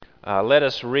Let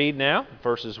us read now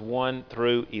verses 1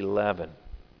 through 11.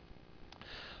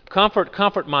 Comfort,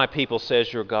 comfort my people,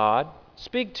 says your God.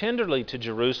 Speak tenderly to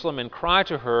Jerusalem and cry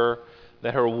to her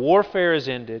that her warfare is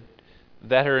ended,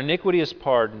 that her iniquity is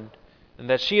pardoned, and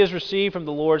that she has received from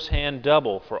the Lord's hand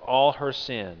double for all her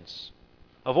sins.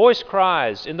 A voice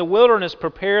cries, in the wilderness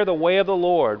prepare the way of the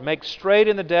Lord, make straight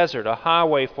in the desert a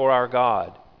highway for our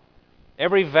God.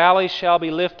 Every valley shall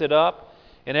be lifted up,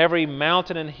 and every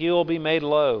mountain and hill be made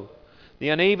low. The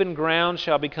uneven ground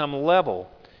shall become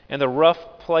level, and the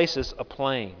rough places a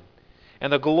plain.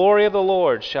 And the glory of the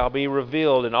Lord shall be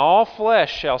revealed, and all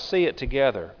flesh shall see it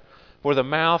together, for the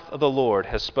mouth of the Lord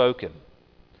has spoken.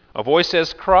 A voice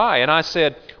says, cry, and I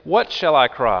said, what shall I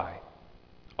cry?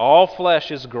 All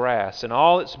flesh is grass, and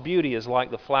all its beauty is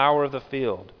like the flower of the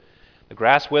field. The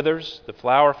grass withers, the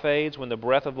flower fades when the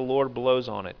breath of the Lord blows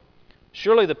on it.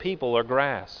 Surely the people are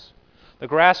grass. The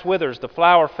grass withers, the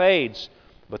flower fades,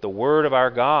 but the word of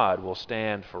our God will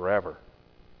stand forever.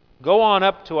 Go on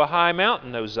up to a high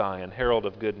mountain, O Zion, herald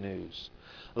of good news.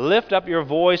 Lift up your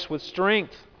voice with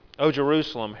strength, O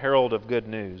Jerusalem, herald of good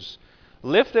news.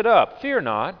 Lift it up, fear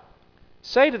not.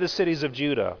 Say to the cities of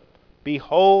Judah,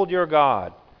 behold your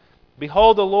God.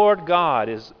 Behold, the Lord God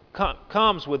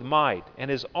comes with might,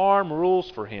 and his arm rules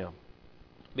for him.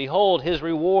 Behold, his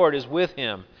reward is with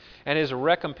him, and his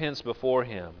recompense before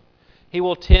him. He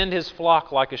will tend his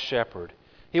flock like a shepherd.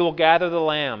 He will gather the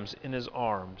lambs in his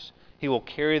arms. He will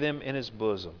carry them in his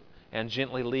bosom, and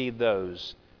gently lead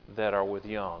those that are with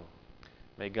young.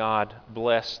 May God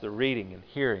bless the reading and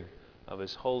hearing of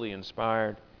his holy,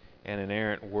 inspired, and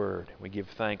inerrant word. We give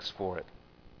thanks for it.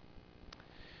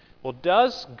 Well,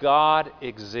 does God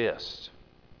exist?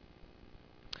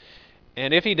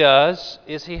 And if he does,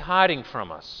 is he hiding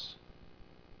from us?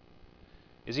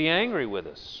 Is he angry with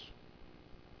us?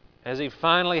 Has he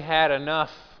finally had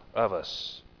enough of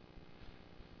us?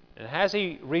 And has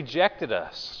he rejected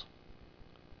us?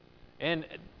 And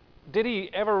did he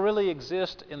ever really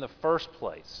exist in the first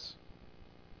place?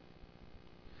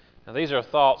 Now, these are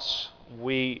thoughts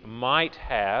we might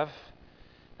have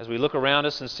as we look around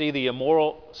us and see the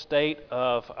immoral state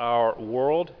of our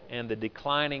world and the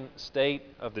declining state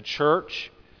of the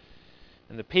church.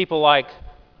 And the people like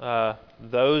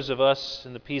those of us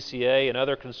in the PCA and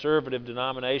other conservative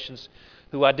denominations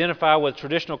who identify with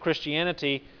traditional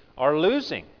Christianity are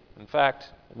losing. In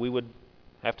fact, we would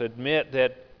have to admit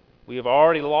that we have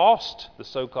already lost the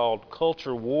so-called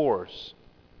culture wars.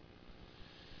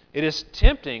 It is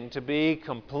tempting to be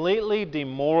completely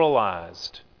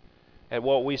demoralized at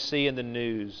what we see in the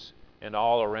news and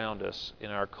all around us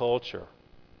in our culture.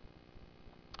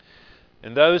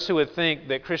 And those who would think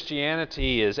that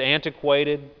Christianity is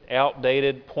antiquated,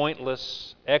 outdated,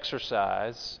 pointless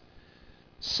exercise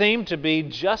seem to be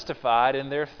justified in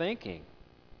their thinking.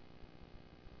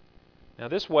 Now,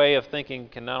 this way of thinking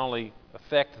can not only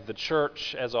affect the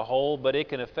church as a whole, but it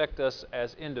can affect us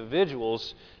as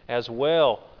individuals as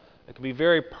well. It can be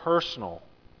very personal.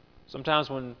 Sometimes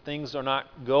when things are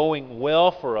not going well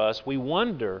for us, we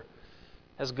wonder,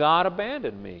 has God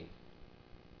abandoned me?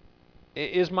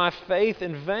 Is my faith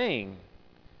in vain?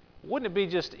 Wouldn't it be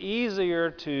just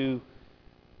easier to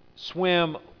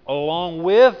swim along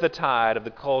with the tide of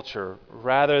the culture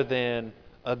rather than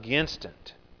against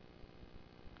it?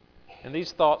 And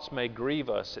these thoughts may grieve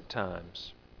us at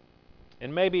times.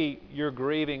 And maybe you're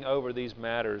grieving over these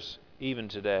matters even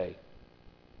today.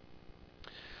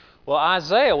 Well,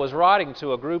 Isaiah was writing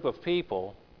to a group of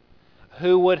people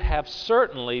who would have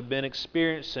certainly been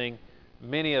experiencing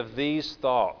many of these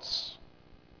thoughts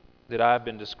that I've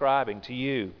been describing to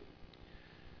you.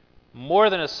 More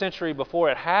than a century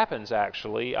before it happens,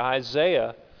 actually,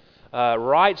 Isaiah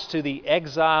writes to the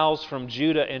exiles from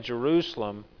Judah and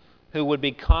Jerusalem who would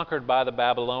be conquered by the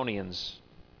Babylonians.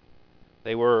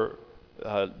 They were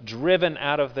driven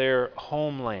out of their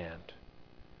homeland,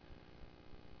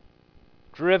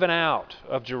 driven out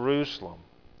of Jerusalem,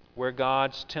 where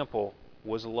God's temple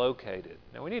was located.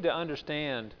 Now, we need to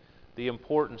understand the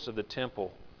importance of the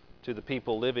temple to the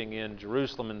people living in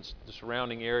Jerusalem and the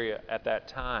surrounding area at that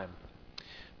time.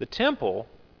 The temple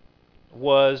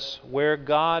was where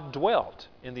God dwelt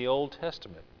in the Old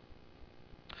Testament.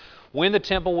 When the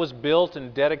temple was built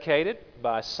and dedicated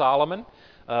by Solomon,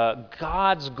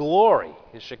 God's glory,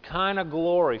 His Shekinah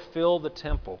glory, filled the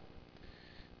temple.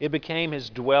 It became His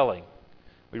dwelling.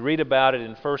 We read about it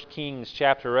in 1 Kings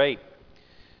chapter 8.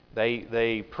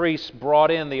 The priests brought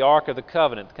in the Ark of the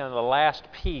Covenant, kind of the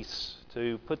last piece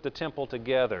to put the temple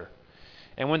together.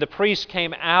 And when the priests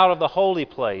came out of the holy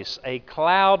place, a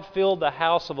cloud filled the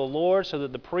house of the Lord so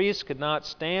that the priests could not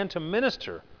stand to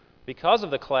minister because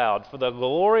of the cloud, for the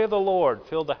glory of the Lord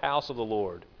filled the house of the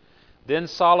Lord. Then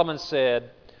Solomon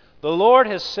said, The Lord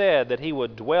has said that He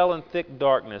would dwell in thick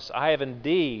darkness. I have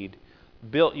indeed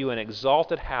built you an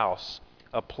exalted house,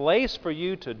 a place for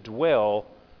you to dwell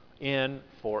in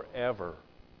forever.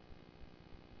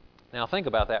 Now think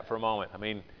about that for a moment. I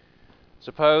mean,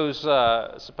 suppose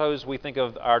we think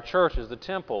of our church as the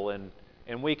temple,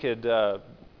 and we could,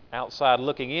 outside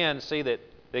looking in, see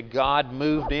that God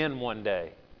moved in one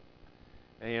day.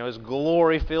 And, His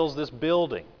glory fills this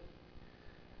building.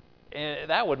 And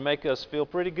that would make us feel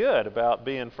pretty good about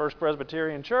being First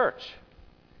Presbyterian Church.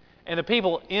 And the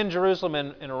people in Jerusalem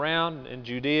and around in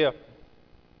Judah,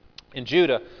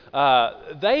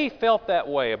 they felt that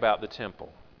way about the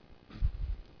temple.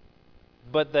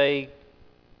 But they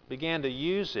began to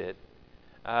use it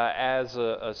as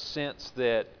a sense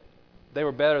that they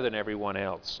were better than everyone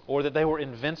else, or that they were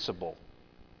invincible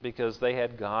because they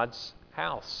had God's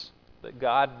house, that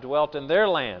God dwelt in their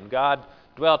land. God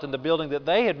dwelt in the building that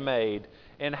they had made.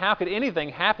 And how could anything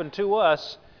happen to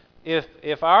us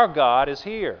if our God is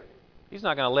here? He's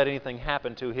not going to let anything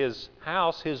happen to His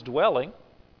house, His dwelling.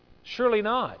 Surely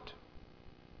not.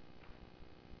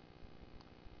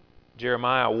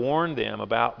 Jeremiah warned them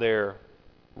about their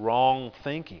wrong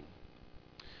thinking.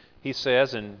 He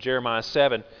says in Jeremiah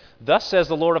 7, Thus says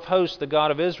the Lord of hosts, the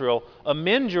God of Israel,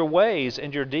 Amend your ways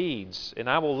and your deeds, and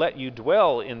I will let you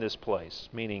dwell in this place,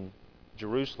 meaning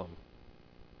Jerusalem.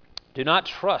 Do not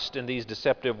trust in these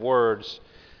deceptive words.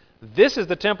 This is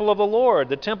the temple of the Lord,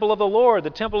 the temple of the Lord, the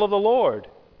temple of the Lord.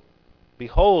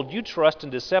 Behold, you trust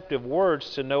in deceptive words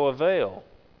to no avail.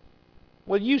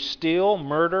 Will you steal,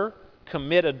 murder,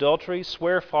 commit adultery,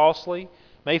 swear falsely,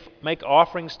 make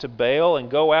offerings to Baal, and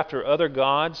go after other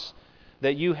gods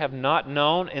that you have not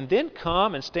known, and then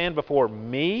come and stand before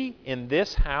me in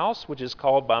this house, which is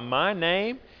called by my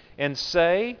name, and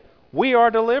say, We are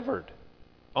delivered,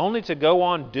 only to go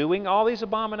on doing all these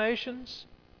abominations?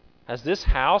 Has this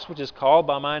house, which is called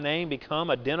by my name, become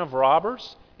a den of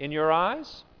robbers in your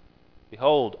eyes?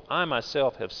 Behold, I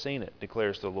myself have seen it,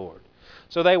 declares the Lord.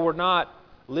 So they were not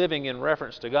living in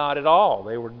reference to God at all.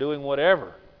 They were doing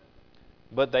whatever.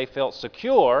 But they felt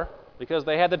secure because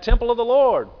they had the temple of the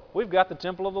Lord. We've got the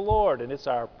temple of the Lord, and it's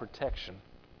our protection.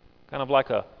 Kind of like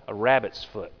a rabbit's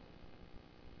foot.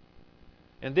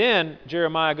 And then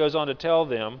Jeremiah goes on to tell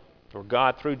them, or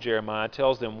God through Jeremiah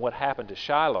tells them what happened to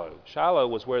Shiloh. Shiloh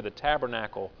was where the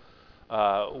tabernacle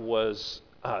was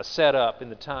set up in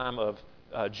the time of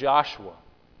Joshua,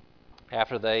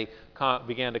 after they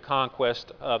began to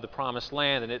conquest the promised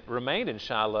land, and it remained in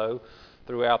Shiloh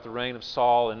throughout the reign of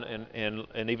Saul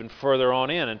and even further on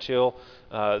in until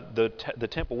the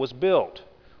temple was built.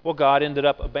 Well, God ended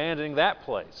up abandoning that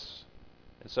place.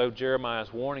 And so Jeremiah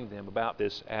is warning them about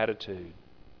this attitude.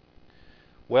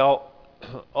 Well,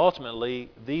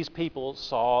 ultimately, these people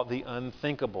saw the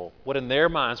unthinkable. What in their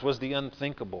minds was the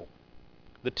unthinkable.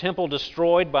 The temple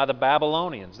destroyed by the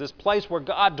Babylonians. This place where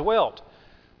God dwelt,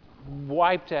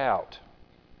 wiped out.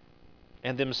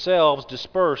 And themselves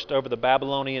dispersed over the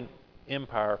Babylonian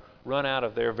Empire, run out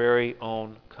of their very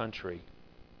own country.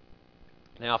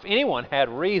 Now, if anyone had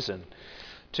reason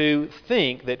to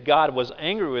think that God was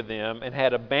angry with them and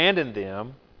had abandoned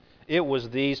them, it was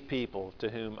these people to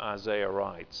whom Isaiah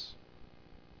writes.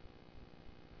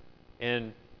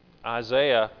 In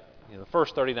Isaiah, the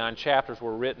first 39 chapters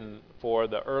were written for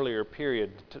the earlier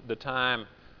period, the time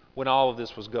when all of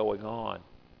this was going on.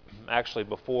 Actually,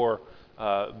 before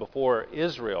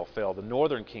Israel fell, the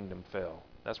northern kingdom fell.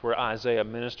 That's where Isaiah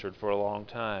ministered for a long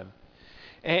time.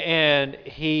 And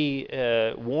he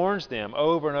warns them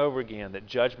over and over again that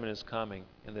judgment is coming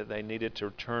and that they needed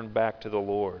to turn back to the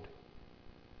Lord.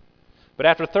 But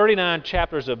after 39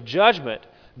 chapters of judgment,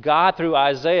 God, through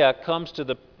Isaiah, comes to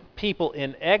the people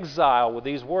in exile with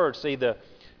these words. See,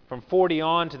 from 40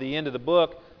 on to the end of the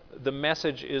book, the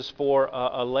message is for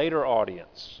a later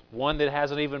audience, one that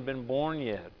hasn't even been born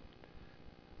yet,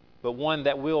 but one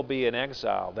that will be in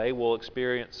exile. They will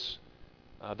experience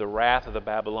the wrath of the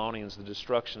Babylonians, the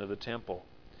destruction of the temple.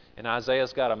 And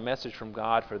Isaiah's got a message from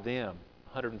God for them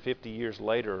 150 years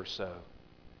later or so.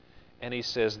 And he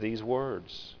says these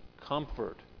words,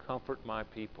 comfort my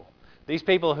people. These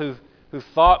people who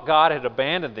thought God had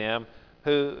abandoned them,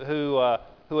 who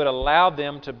had allowed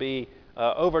them to be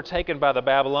overtaken by the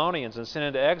Babylonians and sent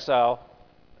into exile,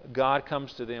 God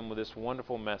comes to them with this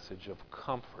wonderful message of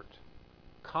comfort,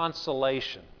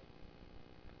 consolation,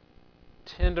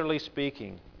 tenderly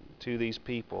speaking to these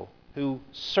people who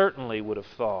certainly would have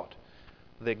thought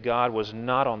that God was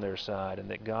not on their side and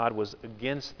that God was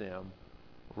against them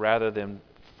rather than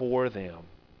for them.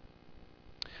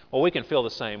 Well, we can feel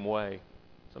the same way.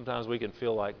 Sometimes we can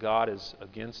feel like God is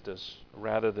against us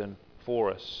rather than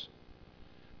for us.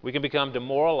 We can become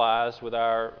demoralized with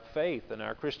our faith and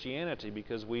our Christianity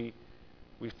because we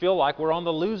feel like we're on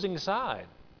the losing side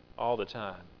all the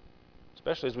time,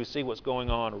 especially as we see what's going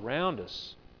on around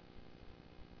us.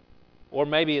 Or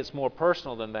maybe it's more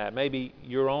personal than that. Maybe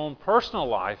your own personal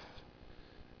life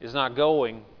is not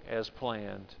going as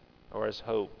planned or as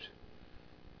hoped.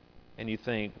 And you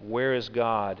think, where is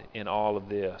God in all of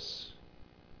this?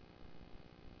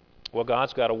 Well,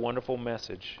 God's got a wonderful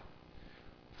message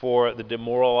for the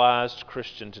demoralized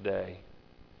Christian today.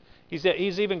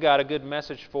 He's even got a good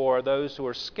message for those who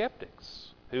are skeptics,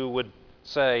 who would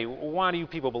say, why do you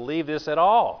people believe this at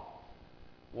all?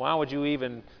 Why would you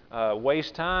even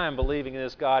waste time believing in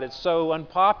this God? It's so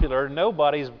unpopular.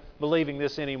 Nobody's believing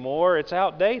this anymore. It's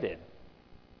outdated.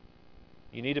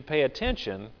 You need to pay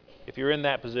attention, if you're in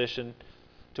that position,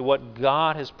 to what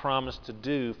God has promised to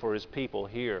do for His people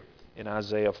here in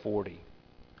Isaiah 40.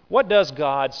 What does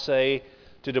God say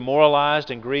to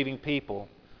demoralized and grieving people?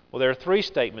 Well, there are three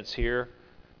statements here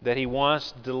that He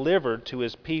wants delivered to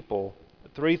His people.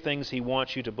 Three things He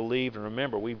wants you to believe and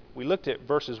remember. We looked at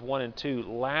verses 1 and 2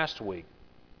 last week,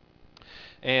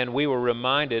 and we were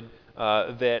reminded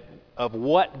that of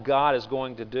what God is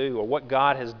going to do, or what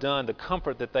God has done. The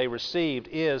comfort that they received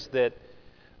is that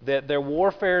their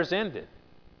warfare is ended.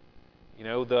 You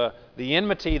know, the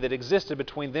enmity that existed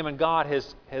between them and God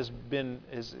has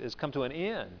come to an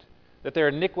end. That their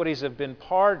iniquities have been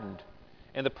pardoned,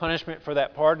 and the punishment for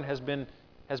that pardon has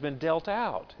been dealt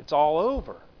out. It's all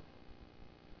over.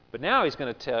 But now He's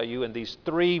going to tell you in these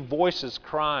three voices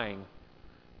crying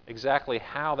exactly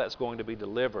how that's going to be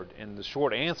delivered. And the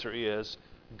short answer is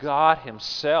God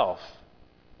Himself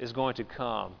is going to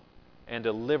come and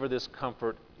deliver this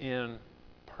comfort in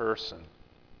person.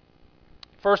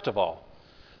 First of all,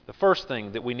 the first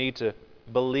thing that we need to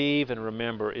believe and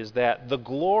remember is that the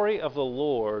glory of the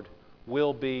Lord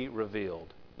will be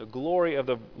revealed. The glory of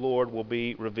the Lord will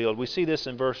be revealed. We see this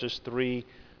in verses 3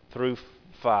 through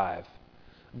 5.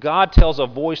 God tells a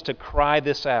voice to cry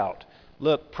this out.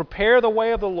 Look, prepare the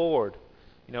way of the Lord.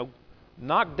 You know,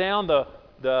 knock down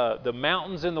the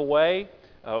mountains in the way.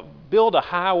 Build a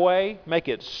highway. Make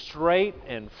it straight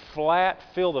and flat.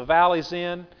 Fill the valleys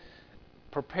in.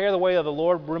 Prepare the way of the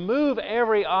Lord. Remove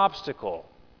every obstacle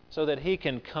so that He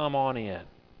can come on in.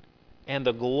 And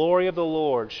the glory of the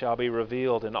Lord shall be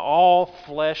revealed, and all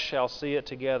flesh shall see it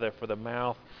together, for the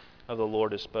mouth of the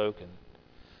Lord has spoken.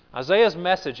 Isaiah's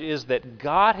message is that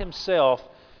God Himself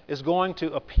is going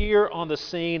to appear on the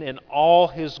scene in all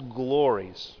His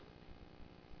glories.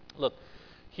 Look,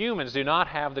 humans do not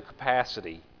have the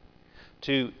capacity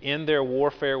to end their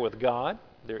warfare with God,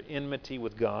 their enmity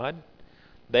with God.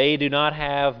 They do not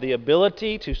have the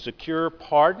ability to secure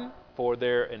pardon for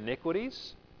their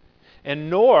iniquities, and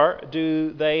nor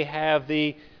do they have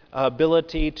the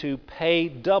ability to pay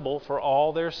double for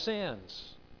all their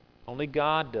sins. Only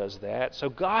God does that. So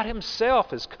God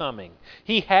Himself is coming.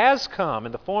 He has come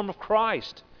in the form of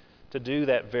Christ to do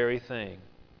that very thing.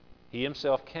 He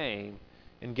Himself came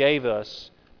and gave us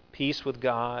peace with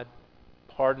God,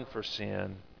 pardon for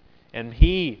sin, and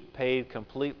He paid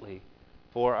completely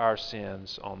for our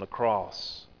sins on the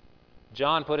cross.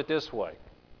 John put it this way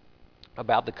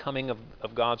about the coming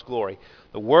of God's glory.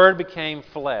 The Word became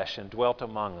flesh and dwelt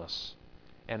among us,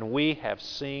 and we have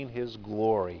seen His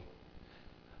glory.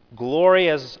 Glory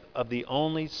as of the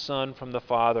only Son from the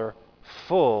Father,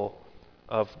 full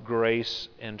of grace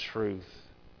and truth.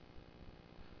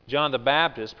 John the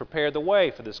Baptist prepared the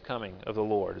way for this coming of the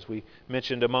Lord, as we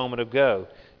mentioned a moment ago.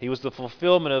 He was the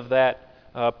fulfillment of that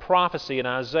prophecy in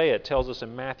Isaiah. It tells us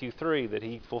in Matthew 3 that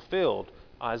he fulfilled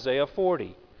Isaiah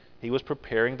 40. He was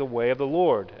preparing the way of the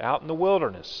Lord out in the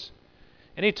wilderness.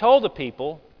 And he told the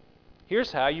people,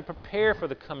 here's how you prepare for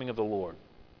the coming of the Lord.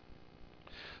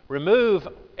 Remove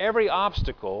every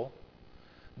obstacle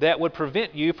that would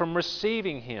prevent you from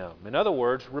receiving Him. In other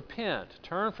words, repent,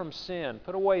 turn from sin,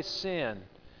 put away sin,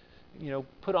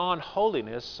 put on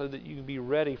holiness so that you can be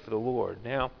ready for the Lord.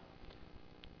 Now,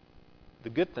 the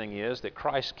good thing is that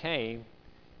Christ came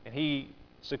and He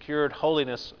secured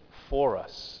holiness for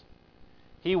us.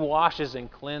 He washes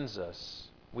and cleanses us.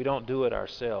 We don't do it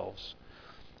ourselves.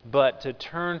 But to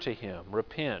turn to Him,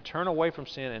 repent, turn away from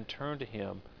sin and turn to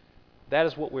Him, that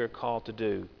is what we're called to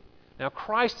do. Now,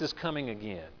 Christ is coming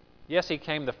again. Yes, He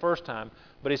came the first time,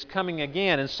 but He's coming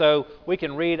again. And so we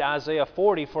can read Isaiah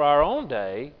 40 for our own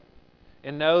day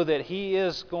and know that He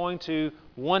is going to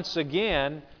once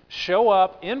again show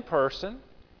up in person,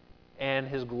 and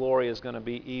His glory is going to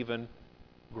be even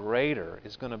greater.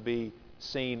 It's going to be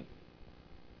seen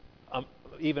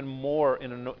even more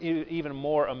in an even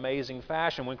more amazing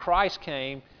fashion. When Christ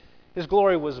came, His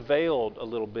glory was veiled a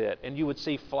little bit, and you would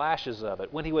see flashes of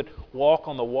it. When He would walk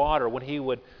on the water, when He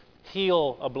would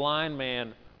heal a blind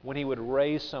man, when He would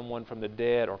raise someone from the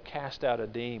dead or cast out a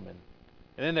demon.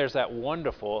 And then there's that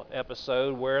wonderful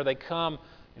episode where they come,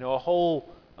 a whole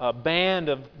band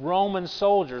of Roman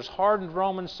soldiers, hardened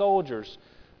Roman soldiers,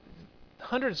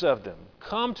 hundreds of them,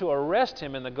 come to arrest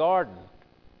Him in the garden.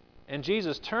 And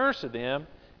Jesus turns to them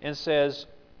and says,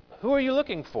 "Who are you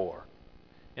looking for?"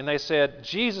 And they said,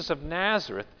 "Jesus of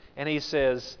Nazareth." And He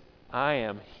says, "I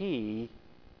am He."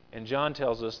 And John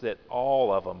tells us that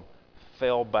all of them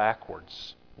fell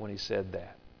backwards when He said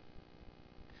that.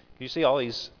 You see all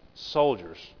these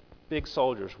soldiers, big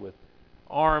soldiers with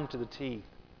armed to the teeth,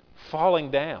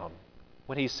 falling down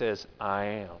when He says, "I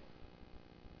am."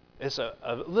 It's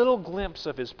a little glimpse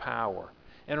of His power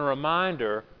and a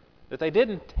reminder that they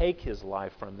didn't take His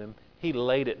life from them. He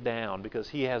laid it down because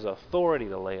He has authority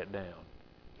to lay it down.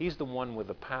 He's the one with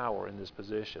the power in this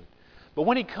position. But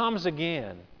when He comes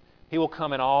again, He will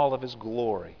come in all of His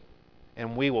glory,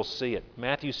 and we will see it.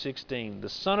 Matthew 16, the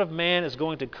Son of Man is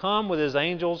going to come with His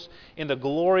angels in the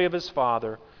glory of His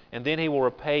Father, and then He will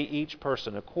repay each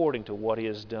person according to what he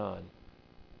has done.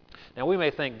 Now we may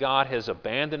think God has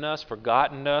abandoned us,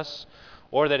 forgotten us,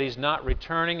 or that He's not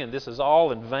returning and this is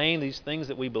all in vain, these things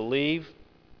that we believe.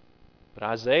 But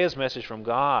Isaiah's message from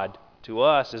God to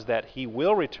us is that He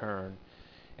will return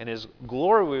and His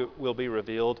glory will be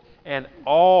revealed and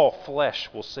all flesh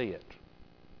will see it.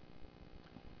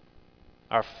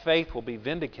 Our faith will be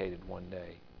vindicated one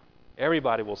day.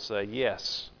 Everybody will say,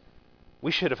 yes,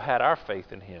 we should have had our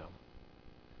faith in Him.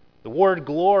 The word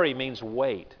glory means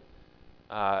weight,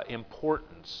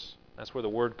 importance. That's where the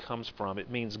word comes from. It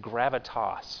means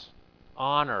gravitas,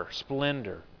 honor,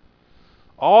 splendor.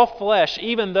 All flesh,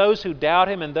 even those who doubt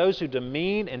Him and those who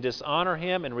demean and dishonor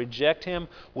Him and reject Him,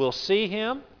 will see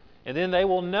Him, and then they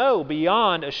will know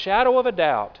beyond a shadow of a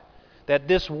doubt that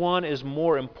this one is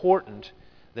more important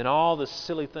than all the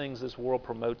silly things this world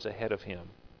promotes ahead of Him.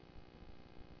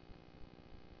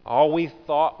 All we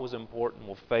thought was important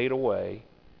will fade away,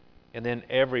 and then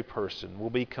every person will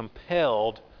be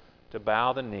compelled to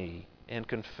bow the knee and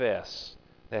confess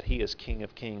that He is King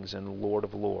of Kings and Lord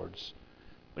of Lords.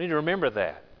 We need to remember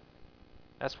that.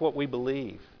 That's what we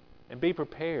believe. And be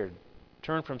prepared.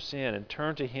 Turn from sin and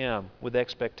turn to Him with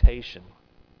expectation.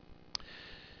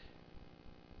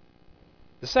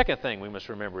 The second thing we must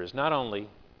remember is not only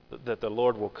that the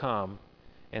Lord will come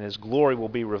and His glory will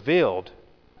be revealed,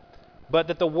 but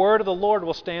that the word of the Lord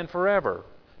will stand forever.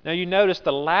 Now you notice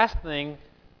the last thing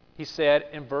He said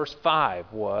in verse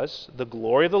 5 was, "The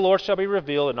glory of the Lord shall be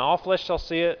revealed, and all flesh shall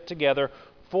see it together,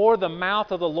 for the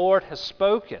mouth of the Lord has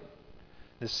spoken."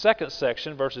 The second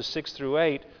section, verses 6 through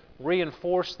 8,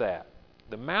 reinforce that.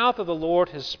 The mouth of the Lord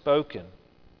has spoken.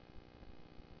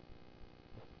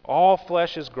 All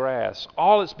flesh is grass.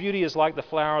 All its beauty is like the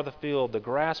flower of the field. The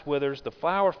grass withers, the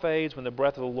flower fades when the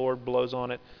breath of the Lord blows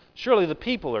on it. Surely the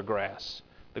people are grass.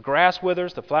 The grass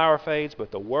withers, the flower fades,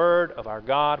 but the word of our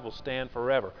God will stand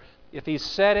forever. If He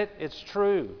said it, it's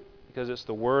true, because it's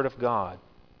the word of God.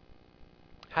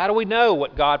 How do we know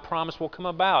what God promised will come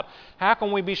about? How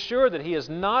can we be sure that He has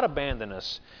not abandoned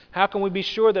us? How can we be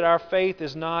sure that our faith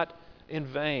is not in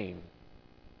vain?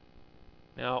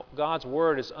 Now, God's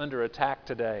word is under attack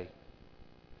today.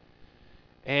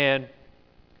 And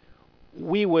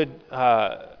we would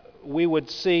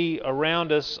see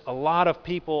around us a lot of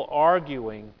people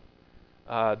arguing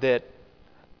that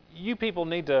you people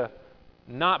need to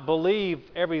not believe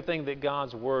everything that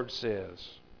God's word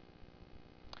says.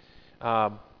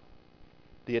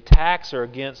 The attacks are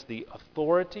against the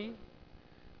authority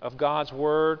of God's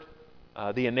word,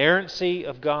 the inerrancy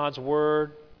of God's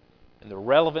word, and the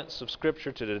relevance of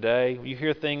Scripture to today. You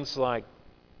hear things like,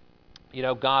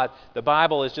 God, the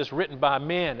Bible is just written by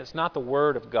men. It's not the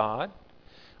Word of God.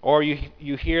 Or you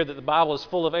hear that the Bible is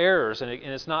full of errors and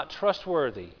it's not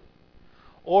trustworthy.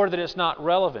 Or that it's not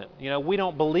relevant. We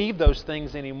don't believe those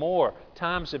things anymore.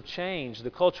 Times have changed.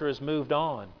 The culture has moved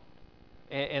on.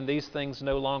 And these things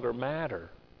no longer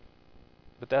matter.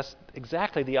 But that's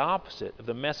exactly the opposite of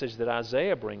the message that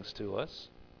Isaiah brings to us.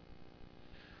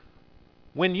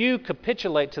 When you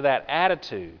capitulate to that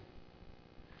attitude,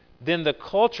 then the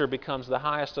culture becomes the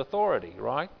highest authority,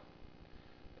 right?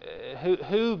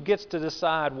 Who gets to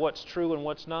decide what's true and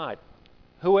what's not?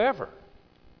 Whoever.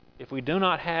 If we do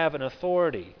not have an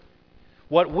authority,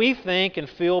 what we think and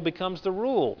feel becomes the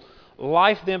rule.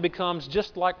 Life then becomes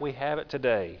just like we have it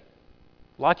today,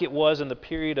 like it was in the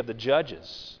period of the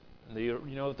Judges.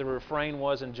 The refrain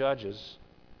was in Judges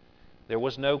There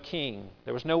was no king.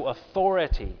 There was no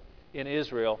authority in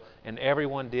Israel, and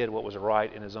everyone did what was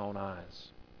right in his own eyes.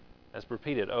 That's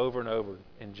repeated over and over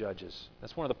in Judges.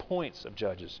 That's one of the points of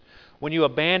Judges. When you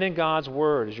abandon God's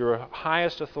Word as your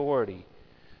highest authority,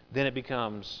 then it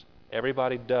becomes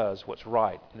everybody does what's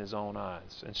right in his own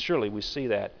eyes. And surely we see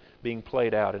that being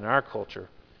played out in our culture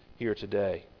here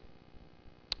today.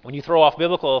 When you throw off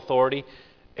biblical authority,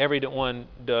 everyone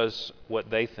does what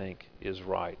they think is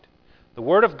right. The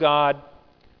Word of God,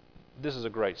 this is a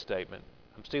great statement.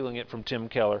 I'm stealing it from Tim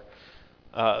Keller.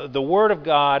 The Word of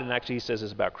God, and actually he says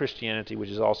this about Christianity, which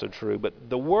is also true, but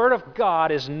the Word of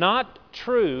God is not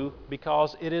true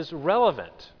because it is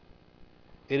relevant.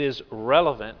 It is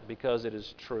relevant because it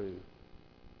is true.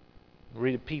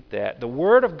 Repeat that. The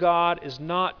Word of God is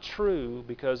not true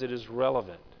because it is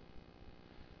relevant.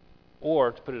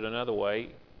 Or, to put it another way,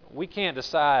 we can't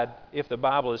decide if the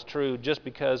Bible is true just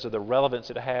because of the relevance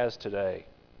it has today.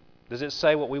 Does it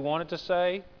say what we want it to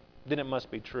say? Then it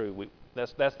must be true.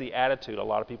 That's the attitude a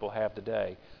lot of people have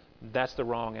today. That's the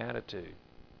wrong attitude.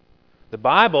 The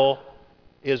Bible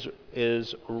is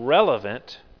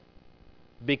relevant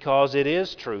because it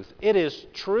is truth. It is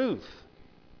truth.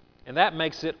 And that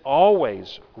makes it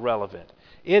always relevant.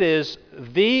 It is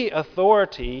the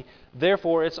authority,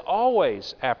 therefore it's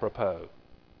always apropos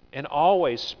and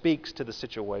always speaks to the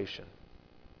situation.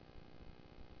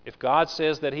 If God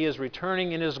says that He is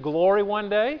returning in His glory one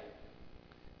day,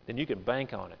 then you can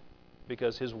bank on it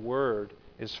because His Word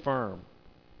is firm.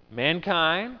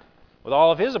 Mankind, with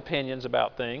all of his opinions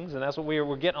about things, and that's what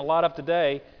we're getting a lot of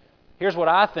today, here's what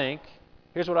I think.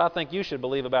 Here's what I think you should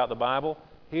believe about the Bible.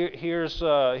 Here's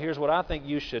what I think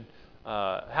you should,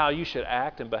 how you should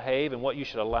act and behave and what you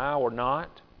should allow or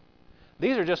not.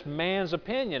 These are just man's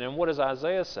opinion. And what does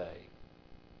Isaiah say?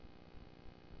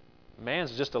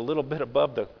 Man's just a little bit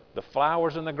above the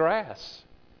flowers and the grass.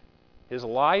 His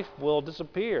life will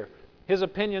disappear. His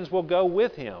opinions will go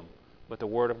with him, but the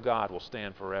Word of God will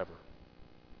stand forever.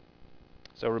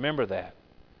 So remember that.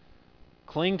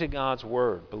 Cling to God's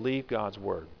Word. Believe God's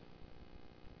Word,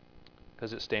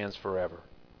 because it stands forever.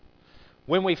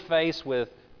 When we face with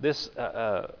this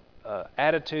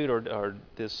attitude or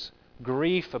this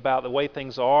grief about the way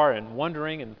things are and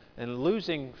wondering and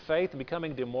losing faith and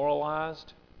becoming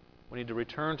demoralized, we need to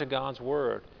return to God's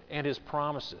Word and His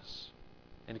promises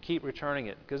and to keep returning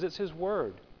it because it's His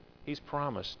Word. He's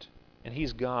promised and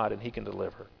He's God and He can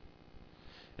deliver.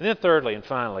 And then thirdly and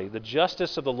finally, the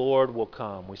justice of the Lord will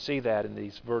come. We see that in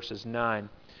these verses 9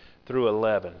 through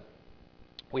 11.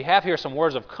 We have here some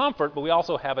words of comfort, but we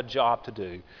also have a job to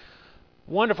do.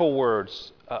 Wonderful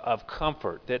words of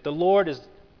comfort that the Lord is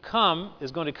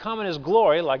going to come in His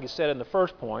glory, like He said in the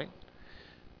first point.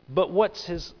 But what's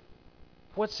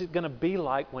it going to be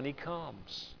like when He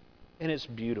comes? And it's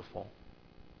beautiful.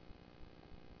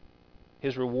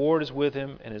 His reward is with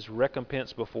Him and His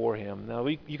recompense before Him. Now,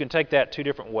 you can take that two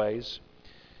different ways.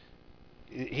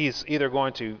 He's either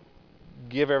going to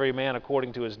give every man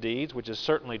according to his deeds, which is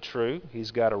certainly true.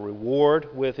 He's got a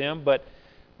reward with Him. But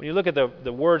when you look at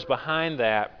the words behind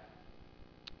that,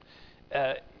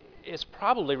 it's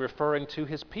probably referring to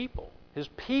His people. His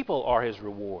people are His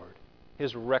reward,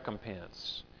 His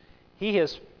recompense. He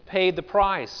has paid the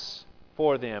price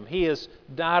for them. He has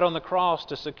died on the cross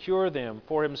to secure them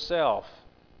for Himself.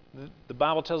 The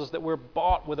Bible tells us that we're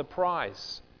bought with a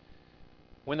price.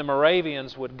 When the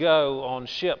Moravians would go on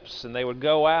ships and they would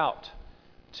go out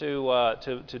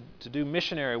to do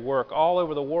missionary work all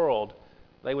over the world,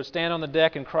 they would stand on the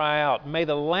deck and cry out, "May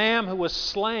the Lamb who was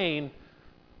slain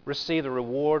receive the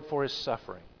reward for His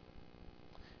suffering."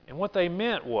 And what they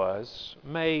meant was,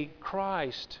 may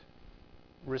Christ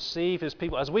receive His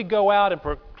people. As we go out and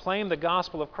proclaim the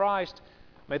gospel of Christ,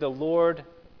 may the Lord,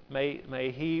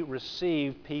 may He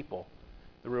receive people,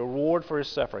 the reward for His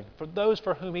suffering. For those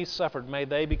for whom He suffered, may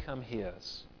they become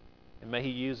His. And may He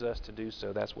use us to do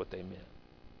so. That's what they meant.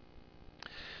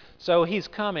 So He's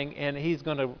coming, and He's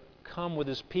going to come with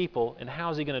His people, and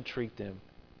how's He going to treat them?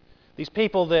 These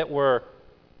people that were,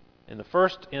 in the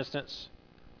first instance,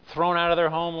 thrown out of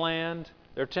their homeland,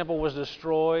 their temple was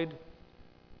destroyed,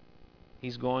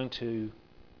 He's going to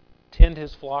tend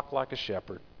His flock like a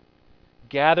shepherd,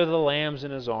 gather the lambs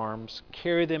in His arms,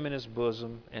 carry them in His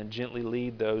bosom, and gently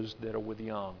lead those that are with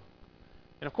young.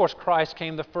 And of course, Christ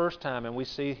came the first time, and we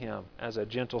see Him as a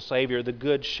gentle Savior, the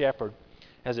Good Shepherd,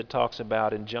 as it talks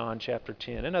about in John chapter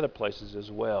 10 and other places as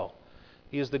well.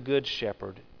 He is the Good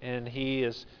Shepherd, and He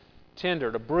is tender.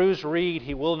 A bruised reed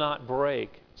He will not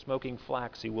break. Smoking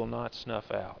flax He will not snuff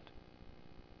out.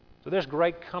 So there's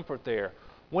great comfort there.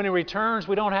 When He returns,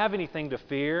 we don't have anything to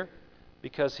fear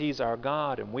because He's our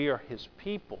God and we are His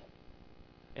people.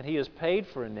 And He has paid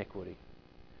for iniquity.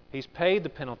 He's paid the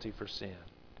penalty for sin.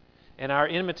 And our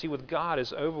enmity with God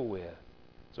is over with.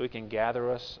 So He can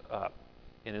gather us up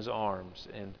in His arms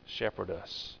and shepherd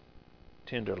us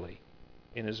tenderly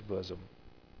in His bosom.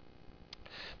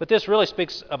 But this really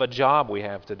speaks of a job we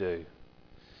have to do.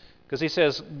 Because He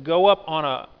says, Go up on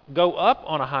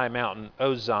a high mountain,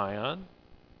 O Zion.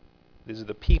 These are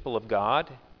the people of God,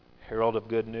 herald of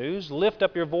good news. Lift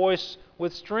up your voice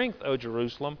with strength, O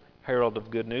Jerusalem, herald of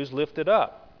good news. Lift it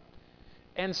up.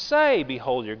 And say,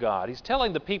 Behold your God. He's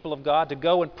telling the people of God to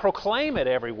go and proclaim it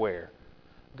everywhere.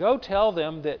 Go tell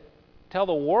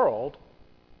the world,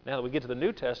 now that we get to the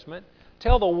New Testament,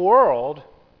 tell the world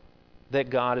that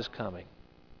God is coming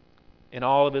in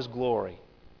all of His glory.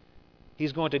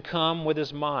 He's going to come with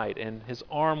His might, and His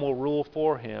arm will rule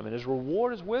for Him, and His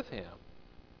reward is with Him,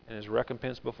 and His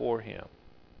recompense before Him.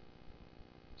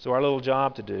 So our little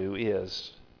job to do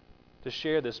is to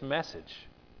share this message,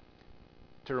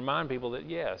 to remind people that,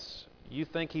 yes, you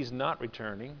think He's not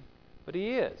returning, but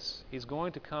He is. He's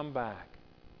going to come back,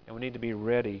 and we need to be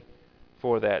ready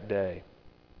for that day.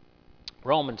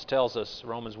 Romans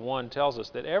 1 tells us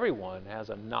that everyone has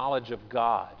a knowledge of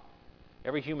God.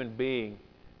 Every human being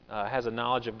has a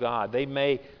knowledge of God. They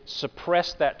may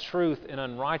suppress that truth in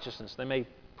unrighteousness. They may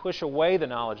push away the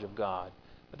knowledge of God.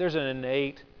 But there's an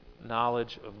innate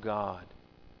knowledge of God.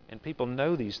 And people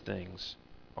know these things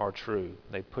are true.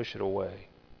 They push it away.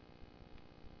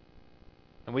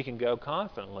 And we can go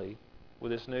confidently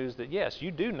with this news that, yes,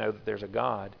 you do know that there's a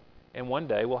God, and one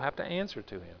day we'll have to answer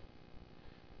to Him.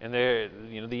 And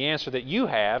the answer that you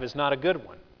have is not a good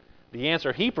one. The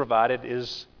answer He provided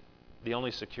is the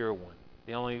only secure one,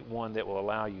 the only one that will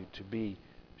allow you to be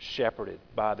shepherded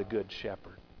by the Good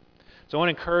Shepherd. So I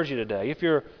want to encourage you today, if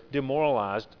you're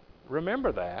demoralized,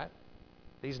 remember that.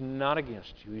 He's not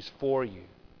against you. He's for you.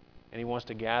 And He wants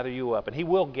to gather you up. And He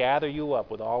will gather you up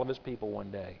with all of His people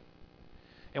one day.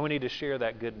 And we need to share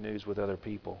that good news with other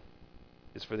people.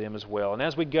 It's for them as well. And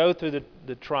as we go through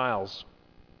the trials,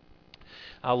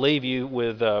 I'll leave you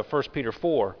with 1 Peter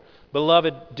 4.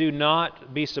 Beloved, do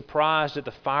not be surprised at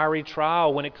the fiery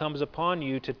trial when it comes upon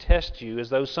you to test you as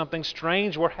though something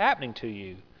strange were happening to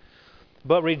you.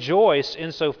 But rejoice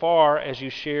insofar as you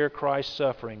share Christ's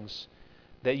sufferings,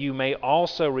 that you may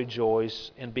also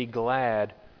rejoice and be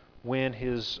glad when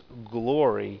His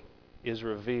glory is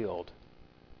revealed.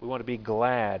 We want to be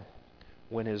glad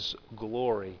when His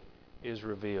glory is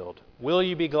revealed. Will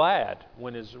you be glad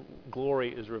when His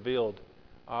glory is revealed?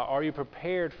 Are you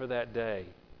prepared for that day?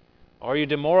 Are you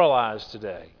demoralized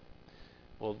today?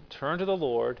 Well, turn to the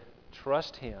Lord,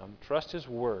 trust Him, trust His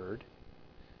Word.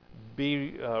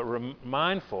 Be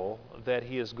mindful that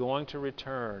He is going to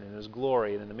return in His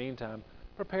glory, and in the meantime,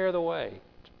 prepare the way.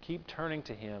 Keep turning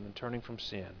to Him and turning from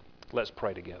sin. Let's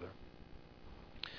pray together.